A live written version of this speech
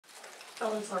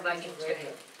stone for Viking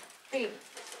radio. Wait,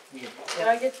 did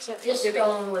I get to? This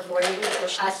stone was raised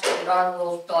for Astrid,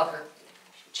 Jararvellir's daughter.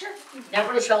 Sure.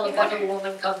 Never shall a better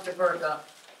woman come to Berga,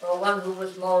 or one who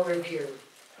was more revered.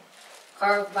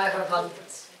 Carved by her husband,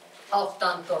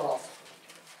 Halfdan Thorolf.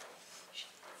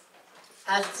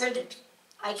 Astrid,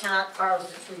 I cannot carve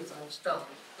the truth on stone.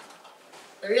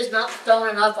 There is not stone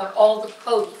enough on all the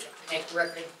coast to make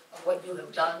record of what you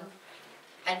have done,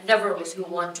 and never was you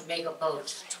one to make a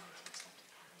boast.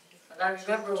 But I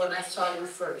remember when I saw you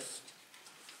first,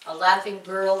 a laughing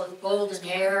girl with golden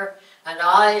hair and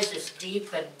eyes as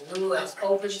deep and blue as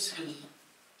open sea,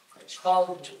 which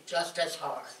called me just as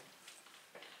hard.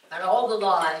 And all the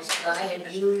lies that I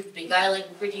had used beguiling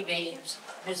pretty maids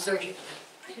deserted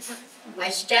me. I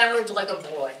stammered like a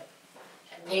boy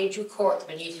and made you court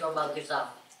beneath your mother's eye.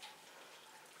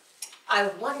 I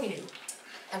won you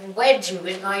and wed you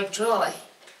in my joy,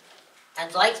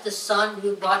 and like the sun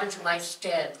you brought into my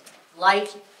stead,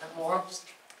 light and warmth,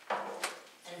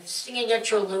 and singing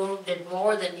at your loom did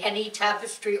more than any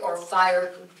tapestry or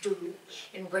fire could do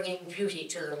in bringing beauty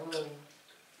to the room.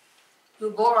 You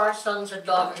bore our sons and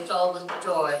daughters all with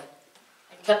joy,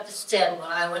 and kept the stead when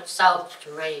I went south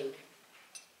to raid.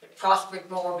 It prospered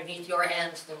more beneath your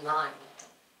hands than mine.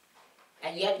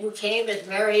 And yet you came as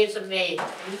merry as a maid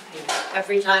to meet me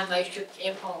every time my ship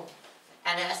came home,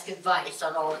 and asked advice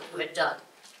on all that you had done,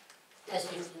 as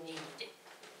if you needed it.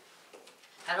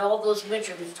 And all those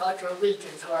winters taught your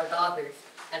wisdom to our daughters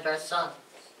and our sons.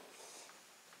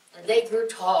 And they grew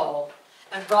tall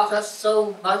and brought us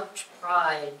so much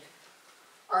pride.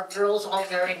 Our girls all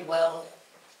married well.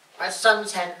 Our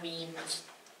sons had means.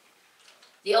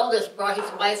 The eldest brought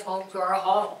his wife home to our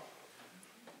hall.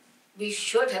 We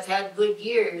should have had good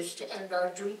years to end our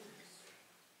dreams.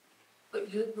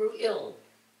 But you grew ill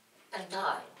and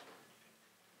died,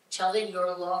 telling your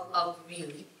love of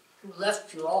me, who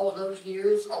left you all those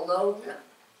years alone.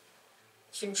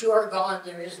 Since you are gone,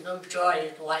 there is no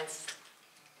joy in life.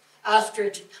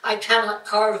 Astrid, I cannot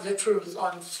carve the truth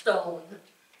on stone.